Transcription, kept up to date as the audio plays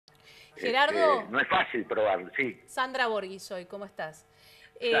Gerardo. No es fácil probarlo, sí. Sandra Borghi soy, ¿cómo estás?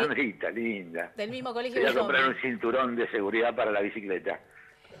 Sandrita, linda. Del mismo colegio Voy que a yo. comprar un cinturón de seguridad para la bicicleta.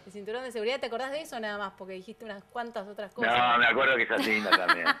 ¿El cinturón de seguridad? ¿Te acordás de eso nada más? Porque dijiste unas cuantas otras cosas. No, me acuerdo que sos linda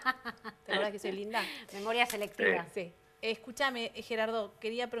también. ¿Te acordás que soy linda? Memoria selectiva. Sí. Escúchame, Gerardo,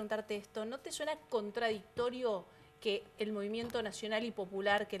 quería preguntarte esto. ¿No te suena contradictorio que el movimiento nacional y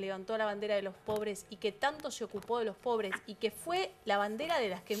popular que levantó la bandera de los pobres y que tanto se ocupó de los pobres y que fue la bandera de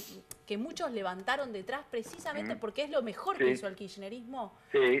las que muchos levantaron detrás precisamente porque es lo mejor que hizo el kirchnerismo?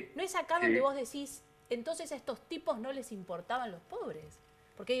 ¿No es acá donde vos decís, entonces a estos tipos no les importaban los pobres?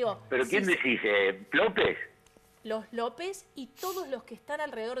 Porque digo... ¿Pero quién decís? ¿López? Los López y todos los que están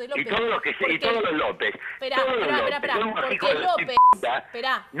alrededor de López. Y todos los, y todos los López. Esperá, porque López...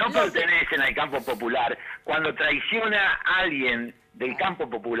 no pertenecen al campo popular. Cuando traiciona a alguien del campo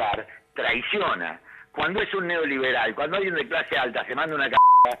popular, traiciona. Cuando es un neoliberal, cuando alguien de clase alta se manda una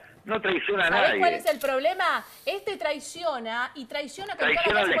no traiciona a nadie. ¿Sabés cuál es el problema? Este traiciona y traiciona con toda la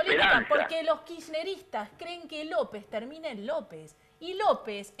clase política porque los kirchneristas creen que López termina en López. Y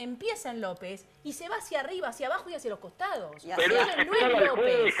López empieza en López y se va hacia arriba, hacia abajo y hacia los costados. Pero esperalo al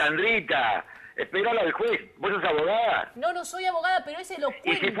juez, Sandrita. Esperalo al juez. ¿Vos sos abogada? No, no soy abogada, pero es elocuente.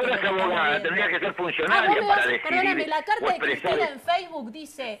 Y si fueras abogada, tendrías que ser funcionaria para decidir. Perdóname, la carta de Cristina en Facebook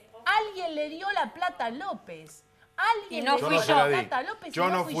dice, alguien le dio la plata a López. Alguien le dio la plata a López y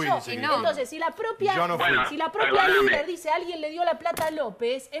no fui yo. Entonces, si la propia, líder dice, alguien le dio la plata a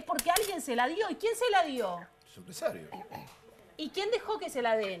López, es porque alguien se la dio. ¿Y quién se la dio? Su empresario. ¿Y quién dejó que se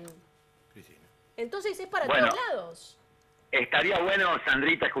la den? Cristina. Entonces es para todos lados. Estaría bueno,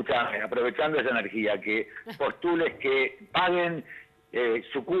 Sandrita, escuchame, aprovechando esa energía, que postules que paguen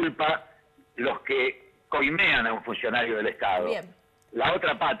su culpa los que coimean a un funcionario del Estado. Bien. La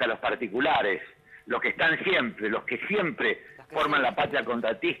otra pata, los particulares, los que están siempre, los que siempre forman la patria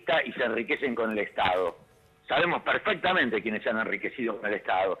contratista y se enriquecen con el Estado. Sabemos perfectamente quiénes se han enriquecido con el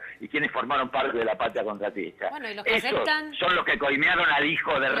Estado y quiénes formaron parte de la patria contratista. Bueno, y los que esos aceptan... son los que coimearon al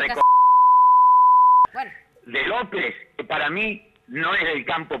hijo de de López, que para mí no es del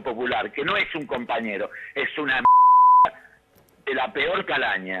campo popular, que no es un compañero, es una de la peor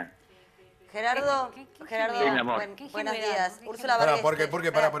calaña. Gerardo, buenos días. Úrsula Vargas. ¿Por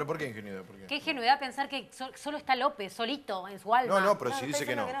qué ingenuidad? Qué ingenuidad pensar que solo está López, solito, en su alma. No, pero si dice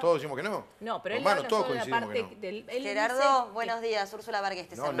que no. Todos decimos que no. No, pero él Hermano, habla todos solo de la coincidimos parte que no. del... Gerardo, buenos días. Úrsula Vargas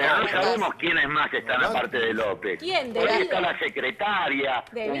te saluda. Pero no sabemos quiénes más están aparte de López. ¿Quién? Por ahí está la secretaria,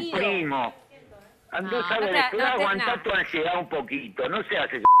 un primo. Andá, aguantá tu ansiedad un poquito, no se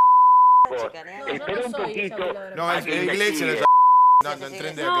hace espera un poquito. No, es Iglesia. No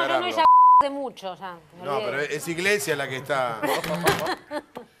entré de aclararlo. No, ya de mucho, ya. No, pero es Iglesia la que está...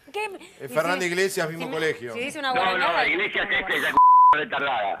 Es Fernanda Iglesias, mismo colegio. Si dice una no, Iglesias es esa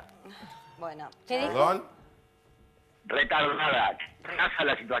retardada. Bueno. ¿Perdón? Retardada. Retrasa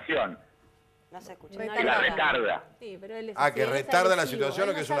la situación. No se escucha. Que la retarda. Sí, pero él es ¿Que retarda la situación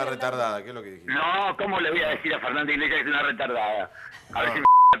o que es una retardada? ¿Qué es lo que dijiste? No, ¿cómo le voy a decir a Fernanda Iglesias que es una retardada? A ver si me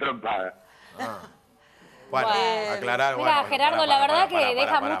trompada. Bueno, aclarar. Mira, Gerardo, la verdad que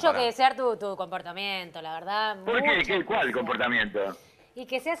deja mucho que desear tu comportamiento, la verdad. ¿Por qué? ¿Cuál comportamiento? Y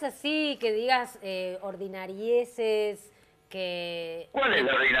que seas así, que digas ordinarieces, que... ¿Cuál es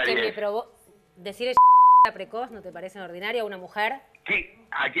la ordinariez? Decir precoz, ¿no te parece ordinaria a una mujer? Sí,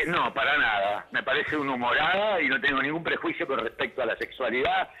 no, para nada. Me parece una humorada y no tengo ningún prejuicio con respecto a la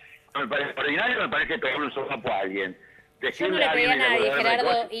sexualidad. No me parece ordinario, me parece pegarle un sopapo a alguien. Yo no le pegué a nadie,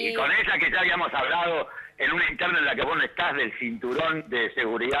 Gerardo. Y con esa que ya habíamos hablado en una interna en la que vos no estás del cinturón de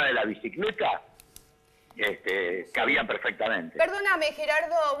seguridad de la bicicleta, cabía perfectamente. Perdóname,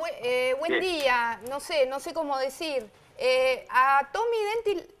 Gerardo, buen día. No sé cómo decir. A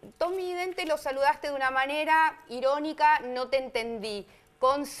Tommy Dente lo saludaste de una manera irónica, no te entendí.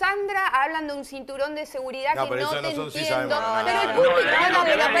 Con Sandra hablan de un cinturón de seguridad que no te entiendo. Pero el público,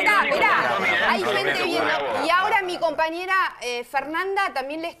 esperá, hay gente viendo. Y ahora mi compañera Fernanda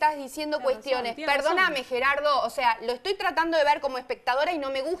también le estás diciendo cuestiones. Perdóname, Gerardo, o sea, lo estoy tratando de ver como espectadora y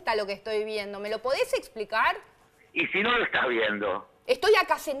no me gusta lo que estoy viendo. ¿Me lo podés explicar? ¿Y si no lo estás viendo? Estoy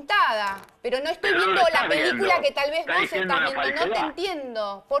acá sentada, pero no estoy viendo la película que tal vez vos estás viendo. No te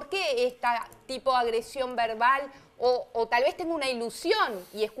entiendo. ¿Por qué esta tipo de agresión verbal? O tal vez tengo una ilusión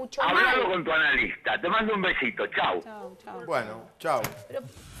y escucho mal. Hablalo con tu analista. Te mando un besito. Chau. Bueno, chau.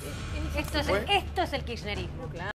 Esto es el kirchnerismo, claro.